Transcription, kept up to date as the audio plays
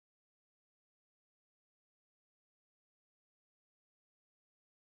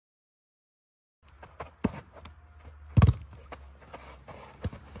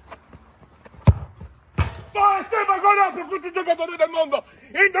Bagola per tutti i giocatori del mondo,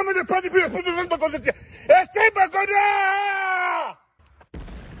 in nome del Padre Pio e Spirito Santo così sia. E sei Bagola!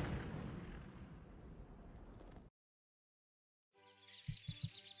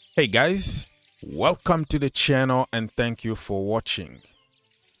 Hey guys, welcome to the channel and thank you for watching.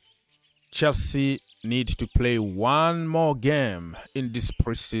 Chelsea need to play one more game in this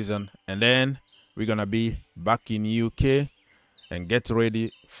preseason and then we're gonna be back in UK and get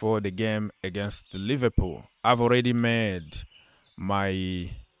ready for the game against Liverpool. I've already made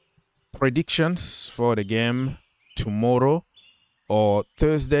my predictions for the game tomorrow or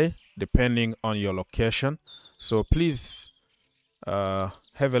Thursday depending on your location, so please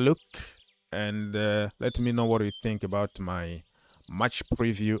have a look and let me know what you think about my match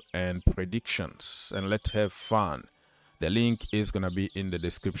preview and predictions, and let's have fun. The link is gonna be in the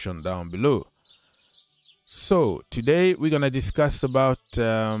description down below. So today we're gonna discuss about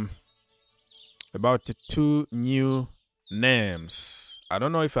the two new names. I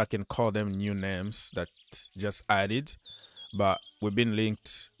don't know if I can call them new names that just added, but we've been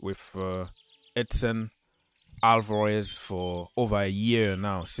linked with Edson Alvarez for over a year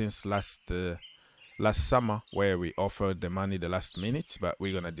now, since last summer, where we offered the money the last minute, but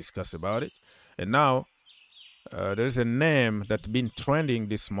we're gonna discuss about it. And now there's a name that's been trending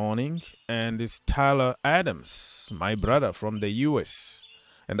this morning, and it's Tyler Adams, my brother from the US.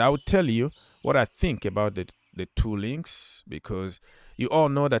 And I will tell you what I think about the two links, because you all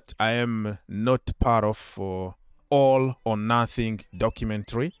know that I am not part of all or nothing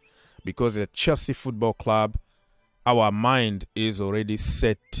documentary, because at Chelsea Football Club our mind is already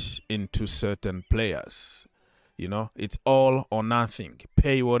set into certain players. You know, it's all or nothing.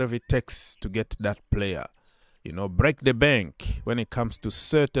 Pay whatever it takes to get that player. You know, break the bank when it comes to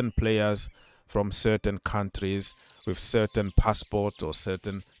certain players from certain countries with certain passport or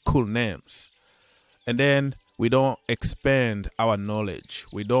certain cool names. And then we don't expand our knowledge.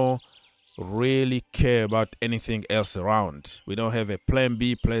 We don't really care about anything else around. We don't have a plan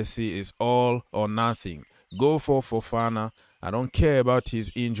B, plan C. It's all or nothing. Go for Fofana. I don't care about his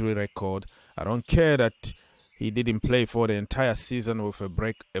injury record. I don't care that he didn't play for the entire season with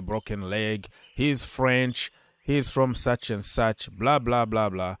a broken leg. He's French. He's from such and such. Blah, blah, blah,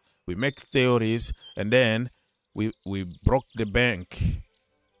 blah. We make theories and then we broke the bank.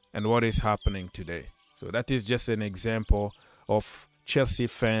 And what is happening today? So that is just an example of Chelsea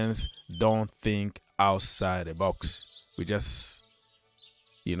fans don't think outside the box. We just,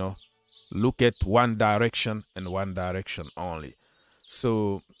 you know, look at one direction and one direction only.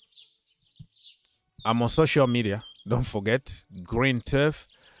 So I'm on social media, don't forget, Green Turf,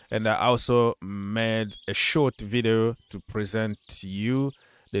 and I also made a short video to present to you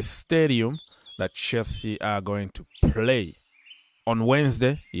the stadium that Chelsea are going to play on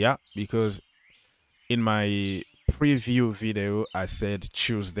Wednesday. Yeah, because in my preview video I said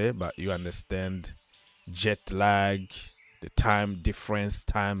Tuesday, but you understand jet lag, the time difference,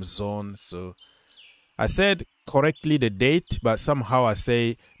 time zone. So I said correctly the date, but somehow I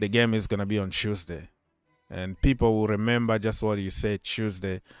say the game is going to be on Tuesday. And people will remember just what you said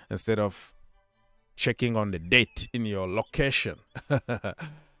Tuesday instead of checking on the date in your location.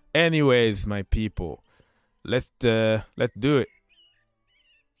 Anyways, my people, let's do it.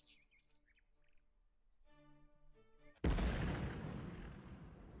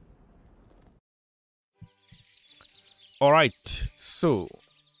 All right, so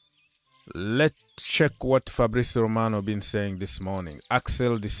let's check what Fabrizio Romano been saying this morning.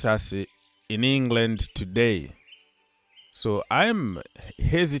 Axel Disasi in England today. So I'm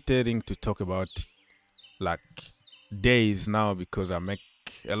hesitating to talk about like days now because I make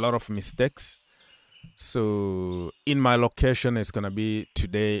a lot of mistakes. So in my location, it's going to be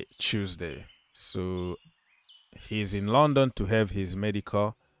today, Tuesday. So he's in London to have his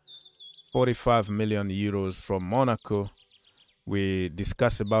medical. 45 million euros from Monaco. We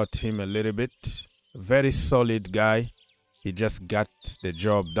discussed about him a little bit. Very solid guy. He just got the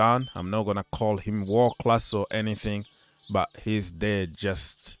job done. I'm not going to call him world class or anything, but he's there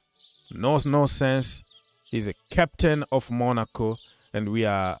just no sense. He's a captain of Monaco, and we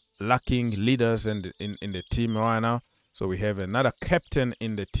are lacking leaders in the team right now. So we have another captain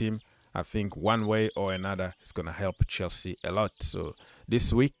in the team. I think one way or another is going to help Chelsea a lot. So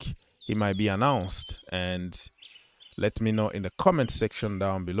this week, he might be announced, and let me know in the comment section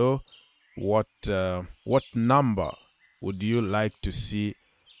down below what number would you like to see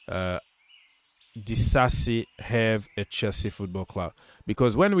Disasi have at Chelsea Football Club,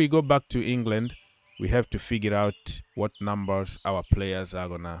 because when we go back to England we have to figure out what numbers our players are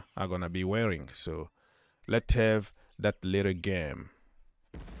gonna be wearing. So let's have that little game.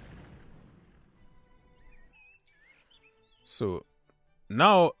 So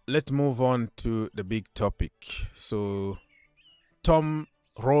now let's move on to the big topic. So Tom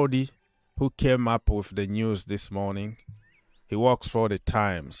Roddy, who came up with the news this morning, he works for the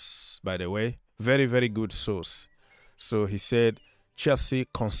Times, by the way. Very, very good source. So he said Chelsea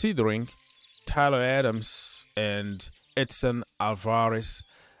considering Tyler Adams and Edson Alvarez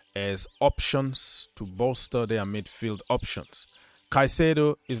as options to bolster their midfield options.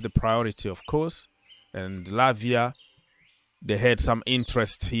 Caicedo is the priority, of course, and Lavia, they had some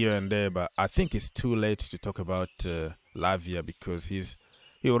interest here and there, but I think it's too late to talk about Lavia because he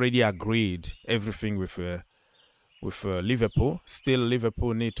already agreed everything with Liverpool. Still,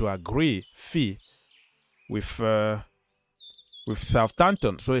 Liverpool need to agree fee with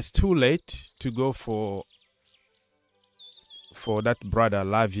Southampton, so it's too late to go for that brother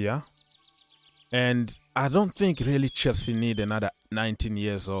Lavia. And I don't think really Chelsea need another 19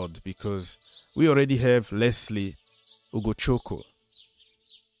 years old because we already have Leslie Ugochukwu,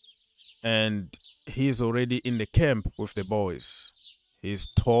 and he's already in the camp with the boys. He's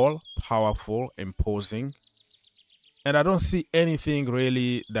tall, powerful, imposing, and I don't see anything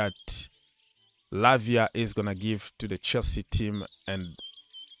really that Lavia is gonna give to the Chelsea team, and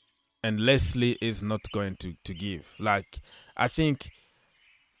Leslie is not going to give. Like, I think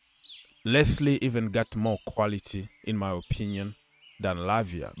Leslie even got more quality, in my opinion, than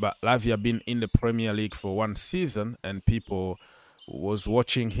Lavia. But Lavia been in the Premier League for one season, and people was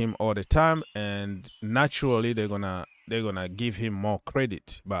watching him all the time, and naturally they're gonna give him more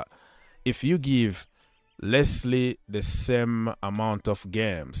credit. But if you give Leslie the same amount of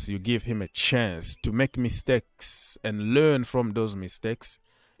games, you give him a chance to make mistakes and learn from those mistakes,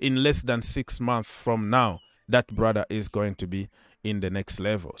 in less than 6 months from now, that brother is going to be in the next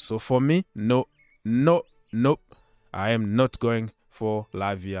level. So for me, no. I am not going for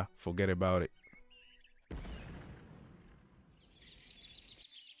Lavia. Forget about it.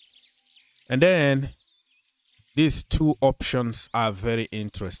 And then these two options are very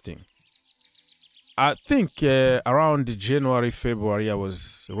interesting. I think around January, February, I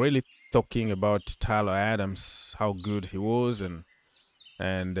was really talking about Tyler Adams, how good he was, and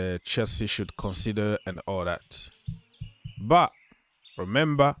Chelsea should consider and all that. But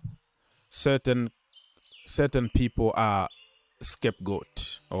remember, certain people are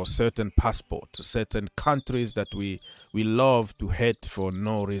scapegoat, or certain passport, certain countries that we love to hate for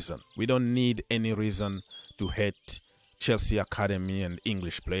no reason. We don't need any reason to hate Chelsea Academy and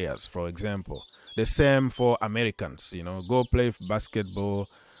English players, for example. The same for Americans, go play basketball,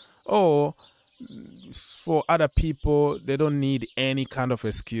 or for other people, they don't need any kind of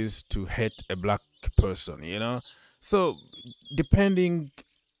excuse to hate a black person, So depending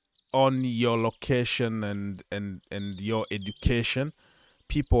on your location and your education,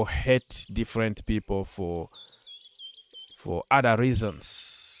 people hate different people for other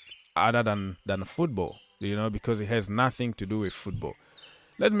reasons other than football, because it has nothing to do with football.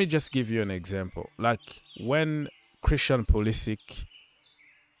 Let me just give you an example. Like when Christian Pulisic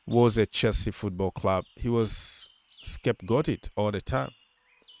was at Chelsea Football Club, he was scapegoated all the time.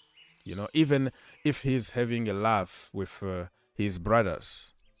 Even if he's having a laugh with his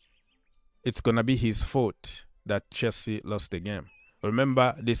brothers, it's going to be his fault that Chelsea lost the game.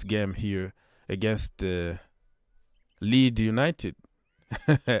 Remember this game here against Leeds United,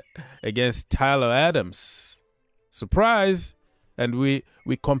 against Tyler Adams. Surprise! And we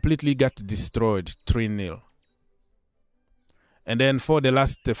completely got destroyed 3-0. And then for the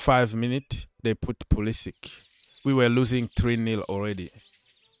last 5 minutes, they put Pulisic. We were losing 3-0 already.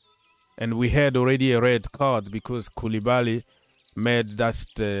 And we had already a red card because Koulibaly made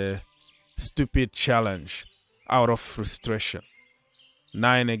that stupid challenge out of frustration.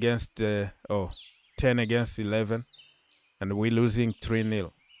 10 against 11. And we're losing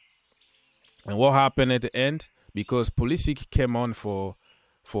 3-0. And what happened at the end? Because Pulisic came on for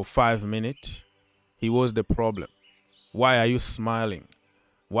 5 minutes, he was the problem. Why are you smiling?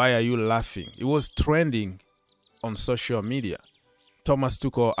 Why are you laughing? It was trending on social media. Thomas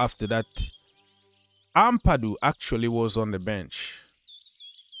Tuchel, after that, Ampadu actually was on the bench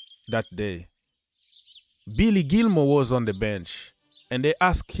that day. Billy Gilmour was on the bench, and they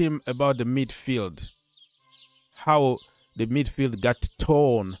asked him about the midfield, how the midfield got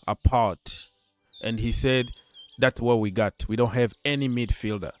torn apart. And he said, that's what we got. We don't have any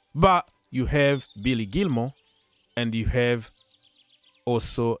midfielder. But you have Billy Gilmour, and you have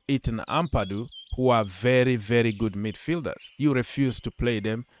also Ethan Ampadu, who are very, very good midfielders. You refuse to play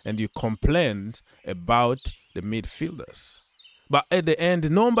them, and you complained about the midfielders. But at the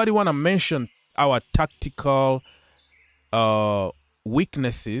end, nobody want to mention our tactical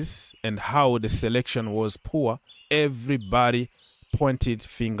weaknesses and how the selection was poor everybody pointed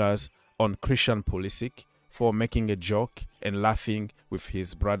fingers on Christian Pulisic for making a joke and laughing with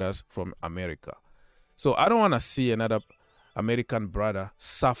his brothers from America. So I don't want to see another American brother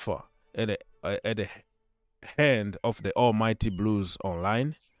suffer at the hand of the almighty Blues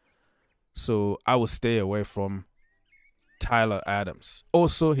online. So I will stay away from Tyler Adams.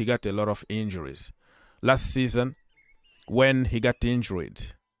 Also, he got a lot of injuries. Last season, when he got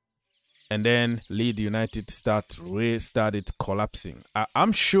injured, and then Leeds United started collapsing.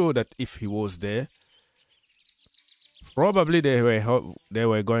 I'm sure that if he was there, probably they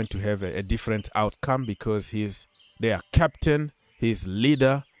were going to have a different outcome, because he's their captain, he's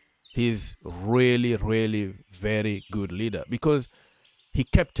leader, he's really, really very good leader, because he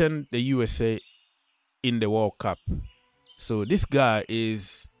captained the USA in the World Cup. So this guy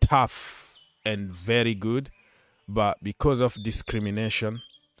is tough and very good, but because of discrimination,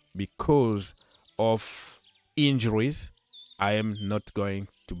 because of injuries, I am not going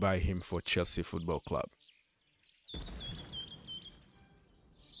to buy him for Chelsea Football Club.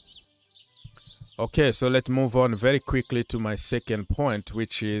 Okay, so let's move on very quickly to my second point,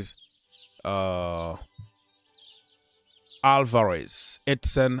 which is Alvarez,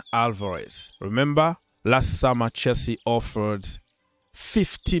 Edson Alvarez. Remember, last summer Chelsea offered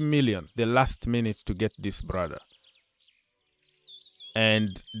 50 million the last minute to get this brother.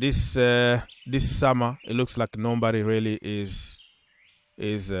 And this summer, it looks like nobody really is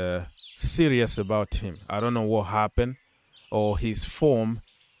serious about him. I don't know what happened, or his form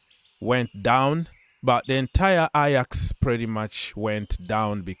went down, but the entire Ajax pretty much went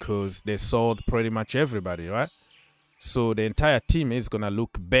down because they sold pretty much everybody, right? So the entire team is going to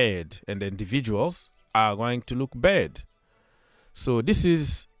look bad, and the individuals are going to look bad. So this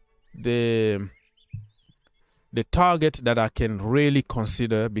is the target that I can really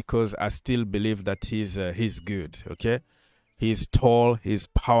consider, because I still believe that he's good, okay? He's tall, he's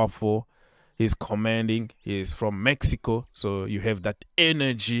powerful, he's commanding, he's from Mexico, so you have that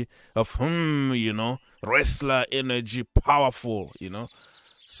energy of, you know, wrestler energy, powerful, you know,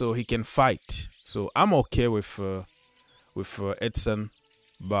 so he can fight. So I'm okay with Edson,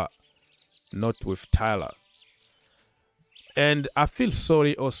 but not with Tyler. And I feel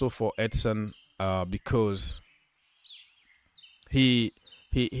sorry also for Edson because he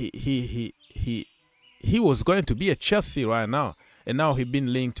was going to be at Chelsea right now, and now he's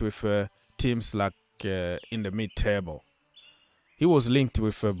been linked with teams like in the mid-table. He was linked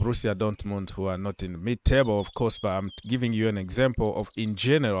with Borussia Dortmund, who are not in the mid-table, of course, but I'm giving you an example of, in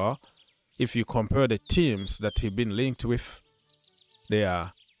general, if you compare the teams that he's been linked with, they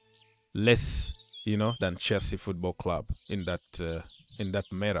are less, you know, than Chelsea Football Club in that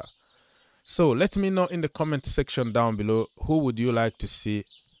matter. So let me know in the comment section down below, who would you like to see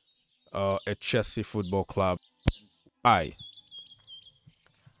at Chelsea Football Club? And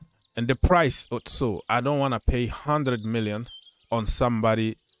the price also, I don't want to pay 100 million on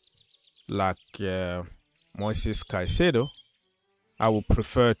somebody like Moises Caicedo. I would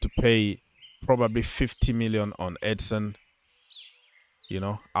prefer to pay probably 50 million on Edson, you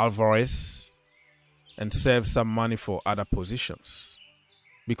know, Alvarez, and save some money for other positions,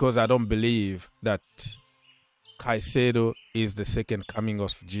 because I don't believe that Caicedo is the second coming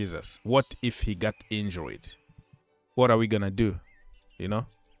of Jesus. What if he got injured? What are we going to do? You know?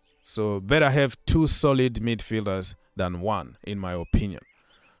 So better have two solid midfielders than one, in my opinion.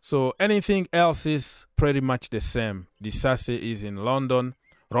 So anything else is pretty much the same. Disasi is in London.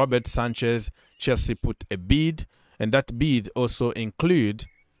 Robert Sanchez, Chelsea put a bid, and that bid also include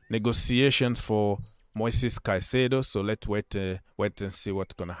negotiations for Moises Caicedo. So let's wait and see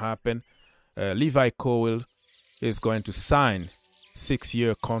what's going to happen. Levi Colwill is going to sign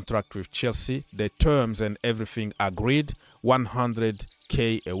 6-year contract with Chelsea. The terms and everything agreed.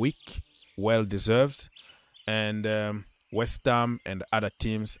 100k a week, well deserved. And West Ham and other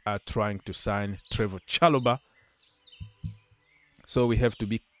teams are trying to sign Trevor Chalobah. So we have to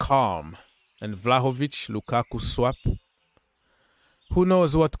be calm. And Vlahovic, Lukaku swap. Who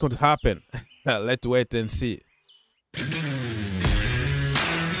knows what could happen? Let's wait and see.